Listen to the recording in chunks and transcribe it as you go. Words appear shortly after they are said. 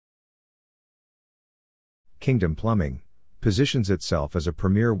Kingdom Plumbing positions itself as a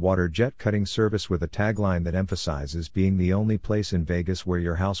premier water jet cutting service with a tagline that emphasizes being the only place in Vegas where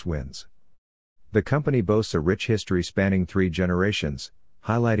your house wins. The company boasts a rich history spanning 3 generations,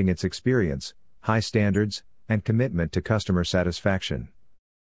 highlighting its experience, high standards, and commitment to customer satisfaction.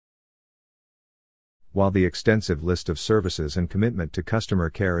 While the extensive list of services and commitment to customer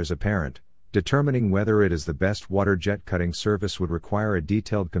care is apparent, determining whether it is the best water jet cutting service would require a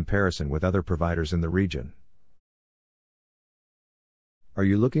detailed comparison with other providers in the region. Are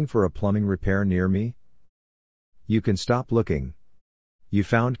you looking for a plumbing repair near me? You can stop looking. You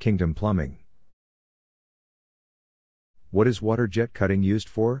found Kingdom Plumbing. What is water jet cutting used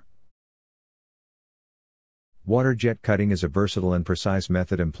for? Water jet cutting is a versatile and precise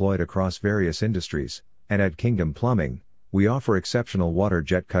method employed across various industries, and at Kingdom Plumbing, we offer exceptional water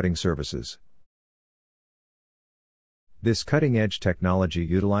jet cutting services. This cutting-edge technology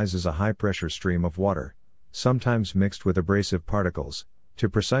utilizes a high-pressure stream of water, sometimes mixed with abrasive particles, to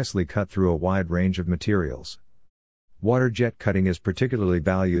precisely cut through a wide range of materials. Water jet cutting is particularly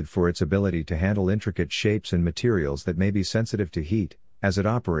valued for its ability to handle intricate shapes and materials that may be sensitive to heat, as it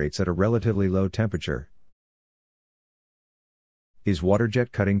operates at a relatively low temperature. Is water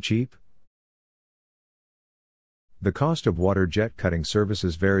jet cutting cheap? The cost of water jet cutting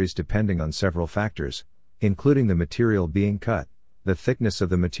services varies depending on several factors, including the material being cut, the thickness of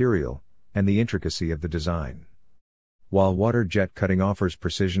the material, and the intricacy of the design. While water jet cutting offers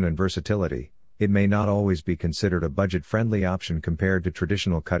precision and versatility, it may not always be considered a budget-friendly option compared to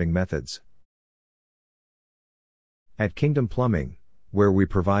traditional cutting methods. At Kingdom Plumbing, where we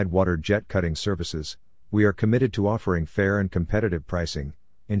provide water jet cutting services, we are committed to offering fair and competitive pricing,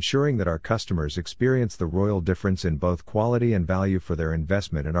 ensuring that our customers experience the royal difference in both quality and value for their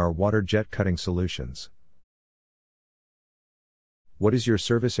investment in our water jet cutting solutions. What is your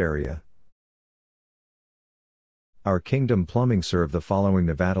service area? Our Kingdom Plumbing serve the following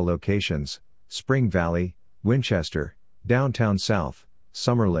Nevada locations: Spring Valley, Winchester, Downtown South,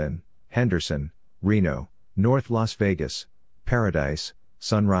 Summerlin, Henderson, Reno, North Las Vegas, Paradise,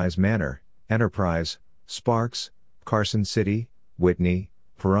 Sunrise Manor, Enterprise, Sparks, Carson City, Whitney,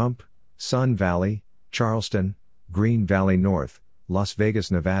 Pahrump, Sun Valley, Charleston, Green Valley North, Las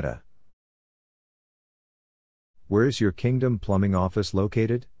Vegas, Nevada. Where is your Kingdom Plumbing office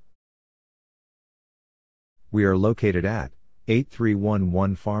located? We are located at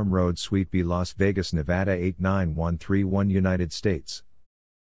 8311 Farm Road, Suite B, Las Vegas, Nevada 89131, United States.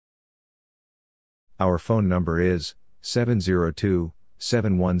 Our phone number is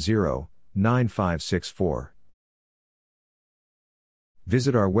 702-710-9564.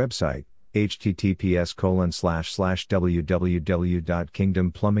 Visit our website,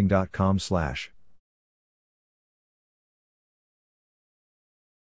 https://www.kingdomplumbing.com/.